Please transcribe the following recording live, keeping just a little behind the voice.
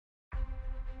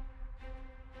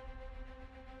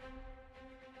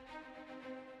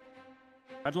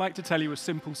I'd like to tell you a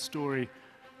simple story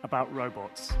about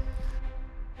robots.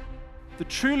 The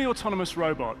truly autonomous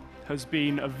robot has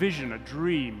been a vision, a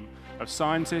dream of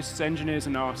scientists, engineers,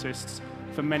 and artists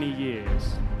for many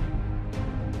years.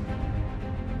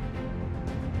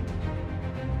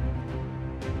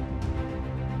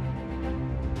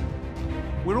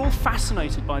 We're all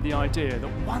fascinated by the idea that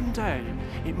one day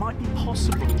it might be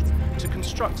possible to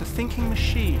construct a thinking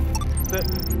machine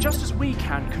that, just as we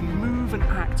can move and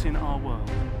act in our world.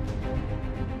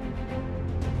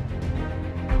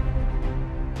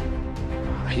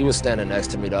 He was standing next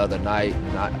to me the other night,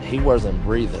 and he wasn't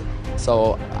breathing.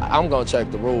 So I'm going to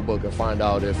check the rule book and find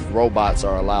out if robots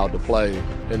are allowed to play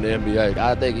in the NBA.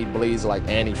 I think he bleeds like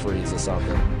antifreeze or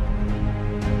something.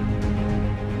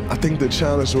 I think the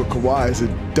challenge with Kawhi is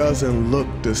it doesn't look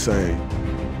the same.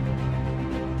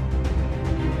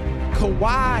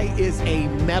 Kawhi is a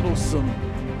meddlesome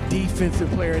defensive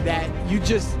player that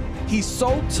he's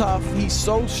so tough, he's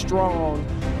so strong.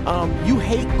 You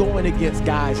hate going against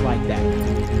guys like that.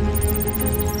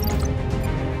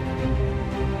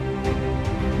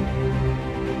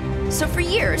 So for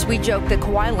years, we joked that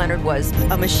Kawhi Leonard was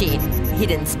a machine. He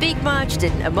didn't speak much,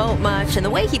 didn't emote much, and the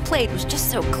way he played was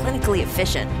just so clinically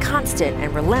efficient, constant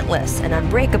and relentless and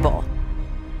unbreakable.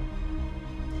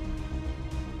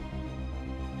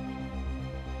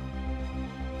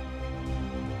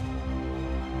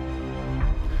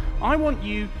 I want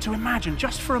you to imagine,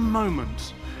 just for a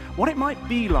moment, what it might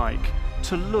be like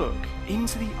to look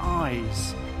into the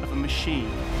eyes of a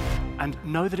machine and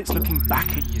know that it's looking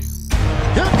back at you.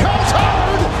 Here comes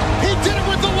Howard! He did it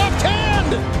with the left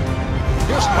hand!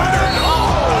 Here's Leonard.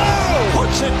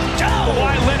 Puts it down!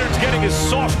 Kawhi Leonard's getting his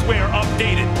software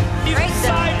updated. He's a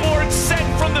cyborg sent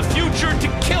from the future to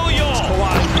kill y'all.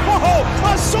 Oh,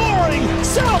 a soaring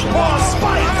southpaw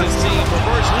spike! This team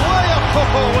reverse layup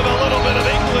with a little bit of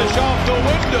English off the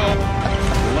window.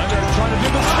 Leonard trying to do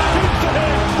the stepping to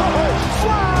him. Oh,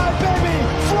 fly, baby,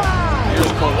 fly!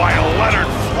 Here's Kawhi Leonard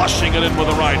flushing it in with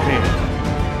the right hand.